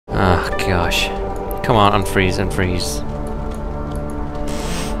gosh. Come on, unfreeze, unfreeze.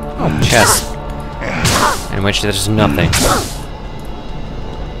 Oh, chest. In which there's nothing.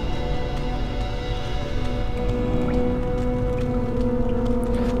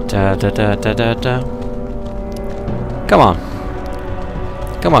 Da da da da da da. Come on.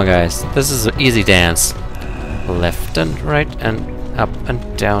 Come on, guys. This is an easy dance. Left and right and up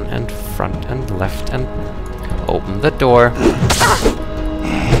and down and front and left and open the door.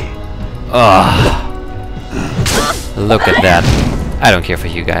 Ugh. Look at that. I don't care for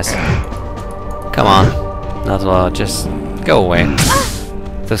you guys. Come on. Not well, just go away.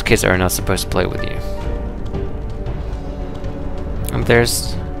 Those kids are not supposed to play with you. And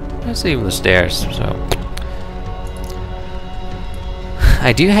there's even the stairs, so...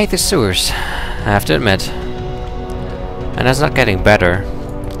 I do hate the sewers, I have to admit. And that's not getting better.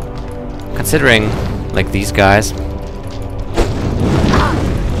 Considering, like, these guys.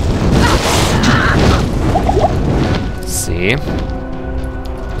 See?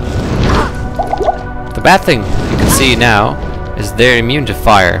 The bad thing you can see now is they're immune to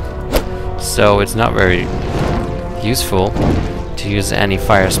fire. So it's not very useful to use any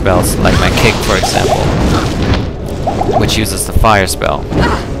fire spells, like my kick, for example, which uses the fire spell.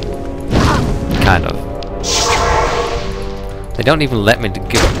 Kind of. They don't even let me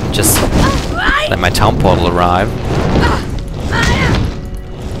just let my town portal arrive.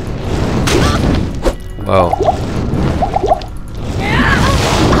 Whoa.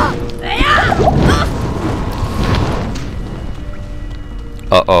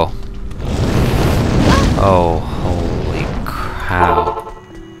 Uh-oh. Oh, holy cow.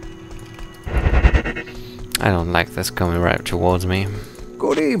 I don't like this coming right towards me.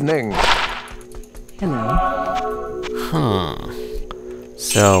 Good evening. Hello. Huh.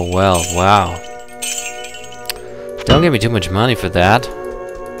 So, well, wow. Don't give me too much money for that.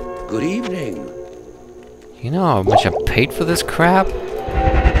 Good evening. You know how much I paid for this crap?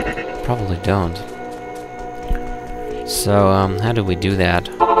 Probably don't. So, how do we do that?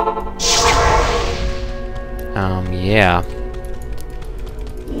 Yeah.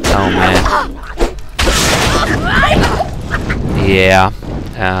 Oh, man. Yeah.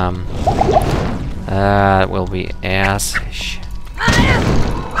 That will be ass-ish.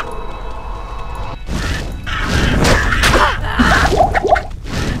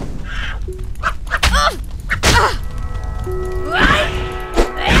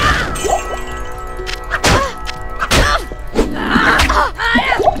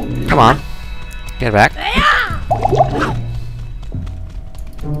 Come on. Get back.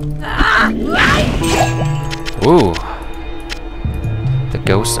 Ooh. The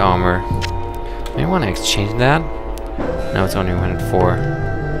ghost armor. May want to exchange that? No, it's only 104.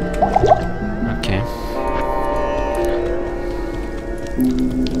 Okay.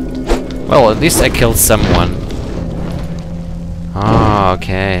 Well, at least I killed someone. Oh,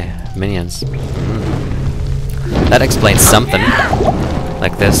 okay. Minions. That explains something.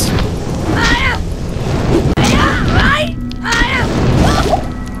 Like this.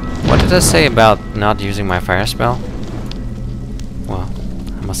 What did I say about not using my fire spell? Well,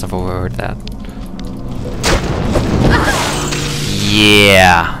 I must have overheard that.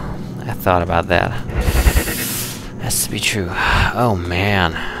 Yeah, I thought about that. Has to be true. Oh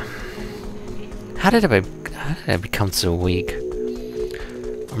man, how did I become so weak?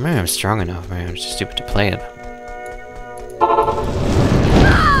 Or maybe I'm strong enough. Maybe I'm just stupid to play it.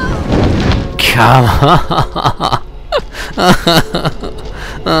 Come on.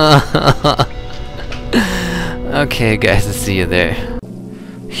 Okay, guys, I'll see you there.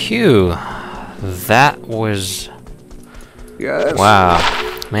 Phew, that was... Yes. Wow,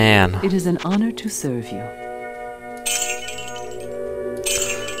 man. It is an honor to serve you.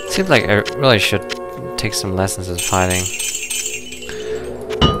 Seems like I really should take some lessons in fighting.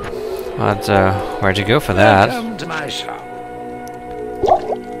 But, where'd you go for that? Welcome to my shop.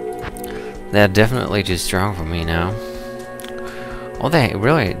 They're definitely too strong for me now. Well, they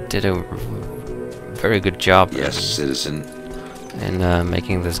really did a very good job. Yes, citizen. In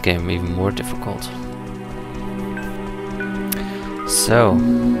making this game even more difficult. So,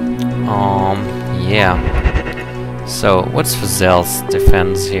 yeah. So, what's Fazel's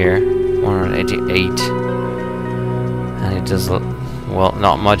defense here? 188. And it does, well,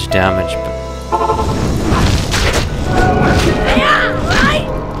 not much damage, but...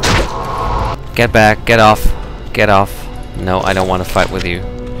 Get back, get off, get off. No, I don't want to fight with you.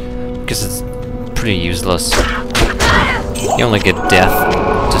 Because it's pretty useless. You only get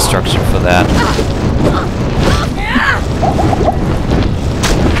death, destruction for that.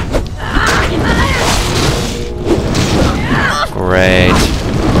 Great.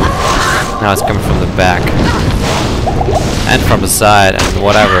 Now it's coming from the back. And from the side and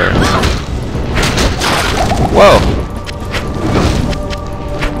whatever. Whoa!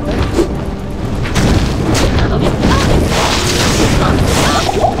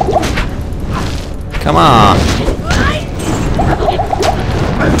 Come on!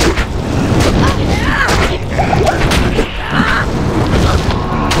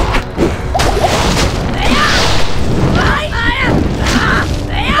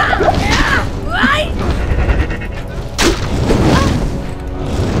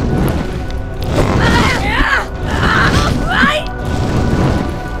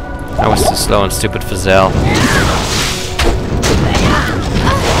 I was too slow and stupid for Zell.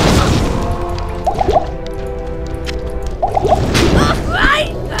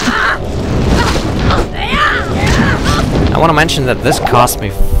 I want to mention that this cost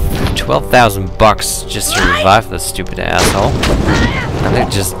me 12,000 bucks just to revive this stupid asshole, and it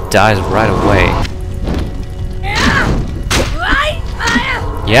just dies right away.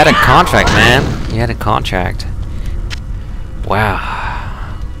 You had a contract, man. You had a contract. Wow.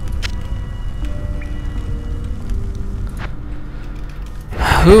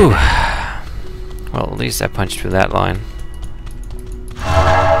 Whew. Well, at least I punched through that line.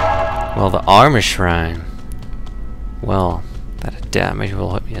 Well, the armor shrine. Well, that damage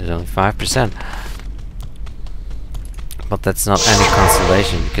will hit me at only 5%. But that's not any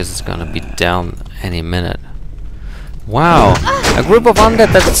consolation because it's gonna be down any minute. Wow! A group of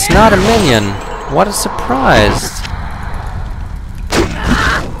undead that's not a minion! What a surprise!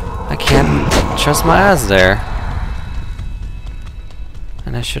 I can't trust my eyes there.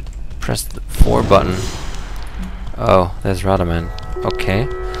 And I should press the 4 button. Oh, there's radement. Okay.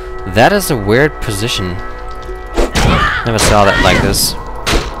 That is a weird position. Never saw that like this.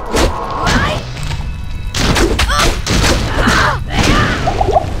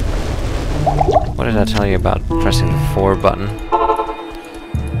 What did I tell you about pressing the 4 button?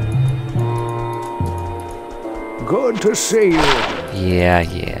 Good to see you.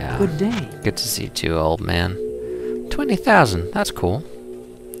 Yeah. Good day. Good to see you too, old man. 20,000, that's cool.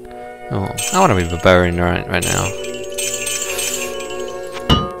 Oh, I want to be barbarian right now.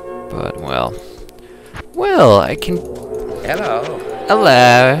 But, well, I can... Hello.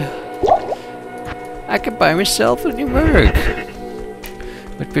 Hello. I could buy myself a new merc.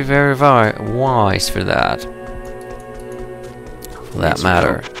 Would be very wise for that. For that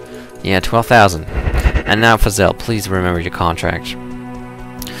matter. Yeah, 12,000. And now for Zell, please remember your contract.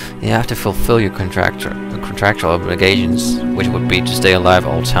 You have to fulfill your contractual obligations, which would be to stay alive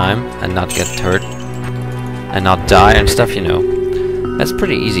all the time and not get hurt and not die and stuff, you know. That's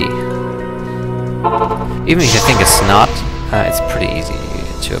pretty easy. Even if you think it's not, it's pretty easy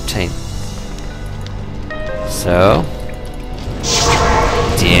to obtain. So,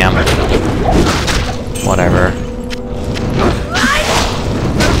 damn. Whatever.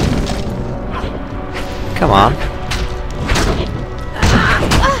 Come on.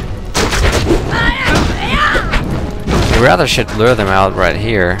 We rather should lure them out right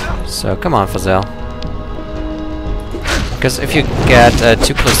here. So come on, Fazel. Because if you get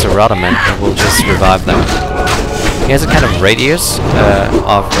too close to radement, it will just revive them. He has a kind of radius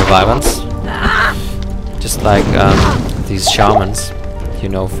of revivance, just like these shamans, you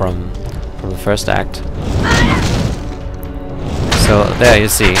know, from the first act. So there you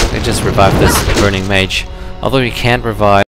see, they just revived this burning mage. Although you can't revive